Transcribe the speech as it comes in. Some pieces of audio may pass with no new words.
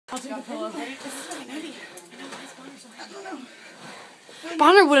I'll take the pillow.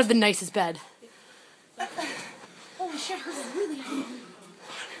 Bonner would have the nicest bed. Holy shit, hers is really heavy.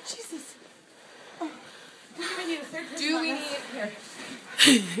 Jesus. Oh. Do we need here?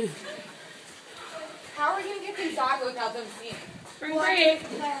 How are we gonna get Gonzaga without them seeing? Spring break.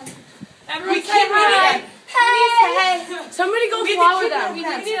 Everyone say hi. Hey. Somebody go flower them. We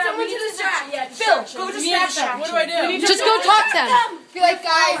need someone to distract. Yeah, Phil, go distract them. What do I do? Just go talk to them. Be like,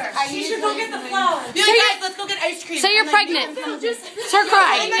 guys, you should go get the flowers. Be like, guys, let's go get ice cream. Say you're pregnant. Start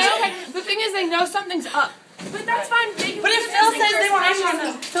crying. The thing is, they know something's up. But that's fine. But if Phil says they want ice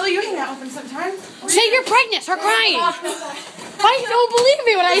cream, Phil, you hang out with them sometimes. Say you're pregnant. Start crying. Why don't believe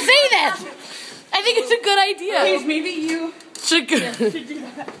me when I say that? I think it's a good idea. Please, maybe you should do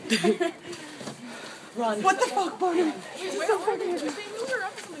that. Run. What the fuck, Barney? This is so fucking weird. If they move her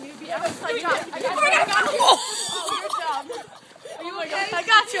up, it's going to be out. I got you. Oh, good job. Are you okay? I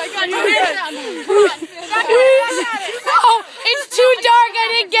got you. Oh, it's too dark. I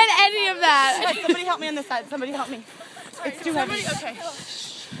didn't get any of that. Somebody help me on this side. Somebody help me. It's too heavy. Okay.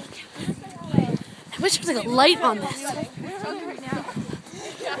 I wish there was like a light on this.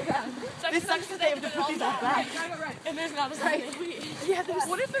 This sucks that they have to put these on back. And there's not a right. Yeah,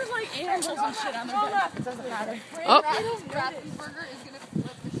 what if there's like animals and shit on their bed? It doesn't matter. Oh. Burger is gonna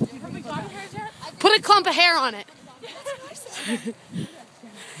flip the shit. Have we gotten hers yet? Put a clump of hair on it.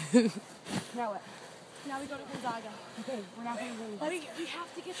 Now what? Now we go to Gonzaga. Okay, we're not going to lose. Buddy, we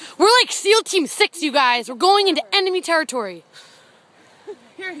have to get this. We're like SEAL Team 6, you guys. We're going into enemy territory.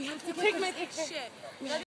 Here, you have to take my shit.